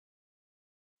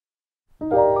始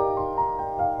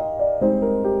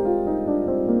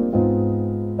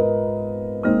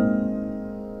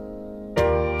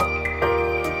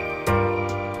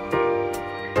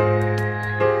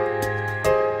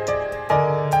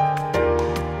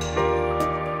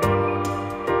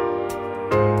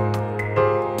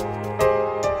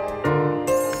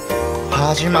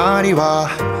まりは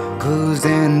偶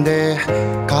然で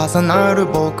重なる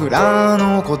僕ら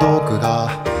の孤独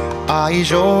が愛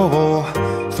情を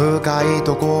深い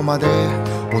とこまで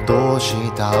落とし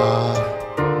た。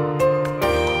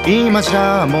今じ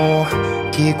ゃもう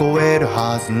聞こえる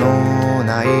はずの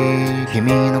ない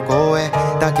君の声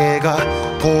だけが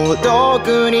孤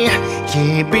独に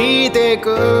響いて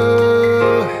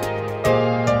く。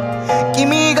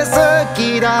君が好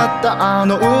きだったあ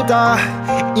の歌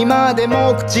今で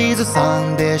も口ずさ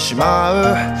んでしま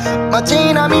う。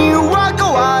街並みは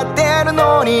変わってる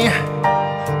のに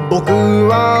僕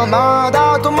はま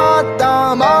だ止まっ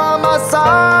たまま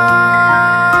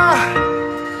さ。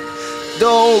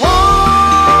どう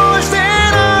して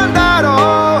なんだ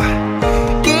ろ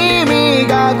う君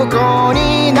がここ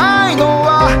にいないの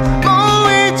は。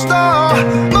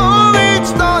もう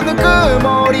一度ぬく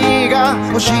もりが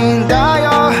欲しいんだ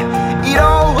よ。色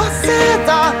褪せ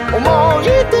た思い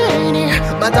出に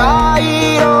また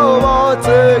色をつ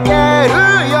ける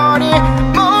ように。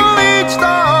もう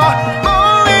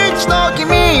一度君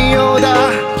を抱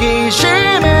きし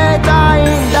めたいん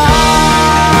だ。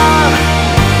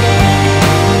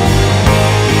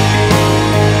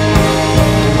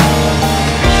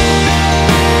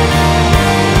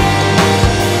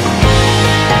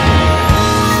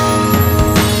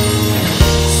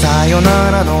さよ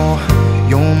ならの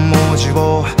4文字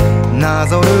をな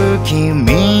ぞる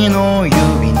君の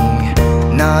指に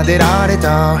撫でられ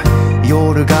た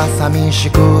夜が寂し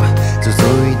く続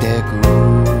いてく。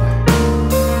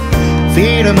フ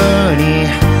ィルムに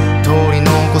取り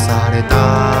残された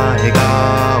笑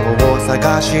顔を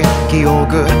探し記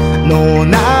憶の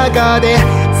中で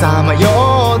さま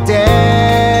よって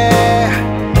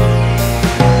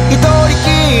一人き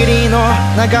りの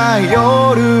長い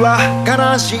夜は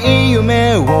悲しい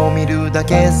夢を見るだ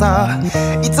けさ。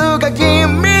いつか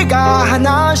君が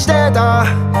話してた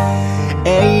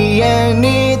永遠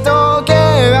に溶け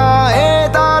合え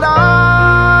たら。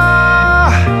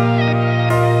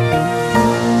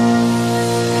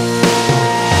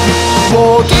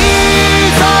置き去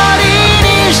り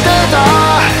にしてた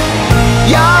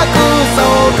約束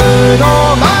の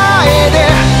前で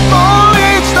もう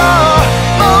一度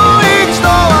あ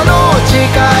の誓い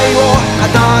を果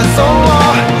たそう。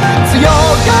強が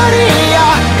りや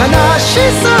悲し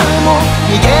さも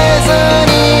逃げず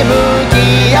に向き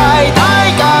合いたい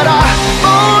から。も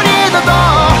う二度と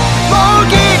もう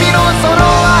君のその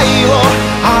愛を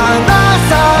離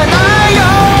さないよ。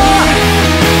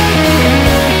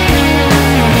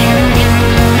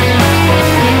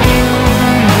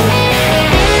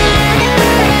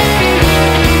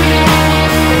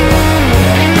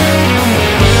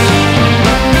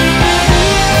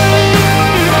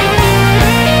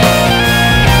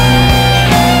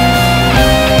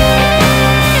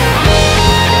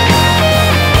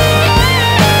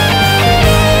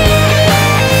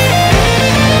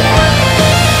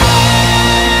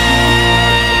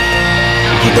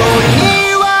一人に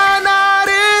はな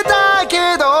れたけ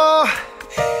ど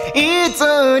いつ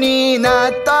にな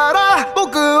ったら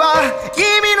僕は君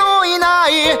のいな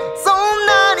いそん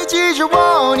な日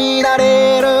常にな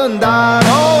れるんだろ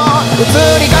う。移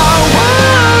り変わ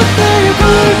ってゆく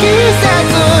季節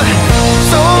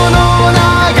その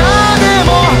中でも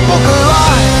僕は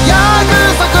約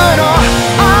束の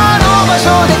あの場所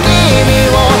で君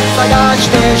を探し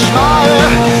て